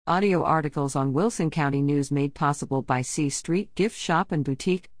Audio articles on Wilson County News made possible by C Street Gift Shop and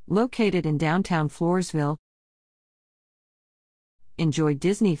Boutique, located in downtown Floresville. Enjoy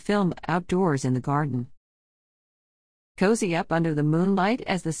Disney film outdoors in the garden. Cozy up under the moonlight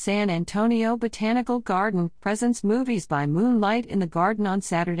as the San Antonio Botanical Garden presents Movies by Moonlight in the Garden on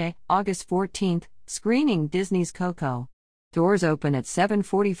Saturday, August 14th, screening Disney's Coco. Doors open at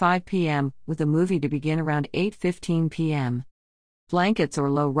 7:45 p.m., with the movie to begin around 8:15 p.m. Blankets or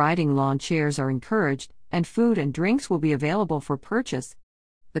low-riding lawn chairs are encouraged, and food and drinks will be available for purchase.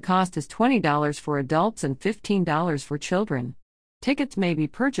 The cost is $20 for adults and $15 for children. Tickets may be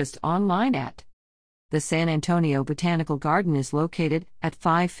purchased online at the San Antonio Botanical Garden is located at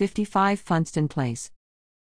 555 Funston Place.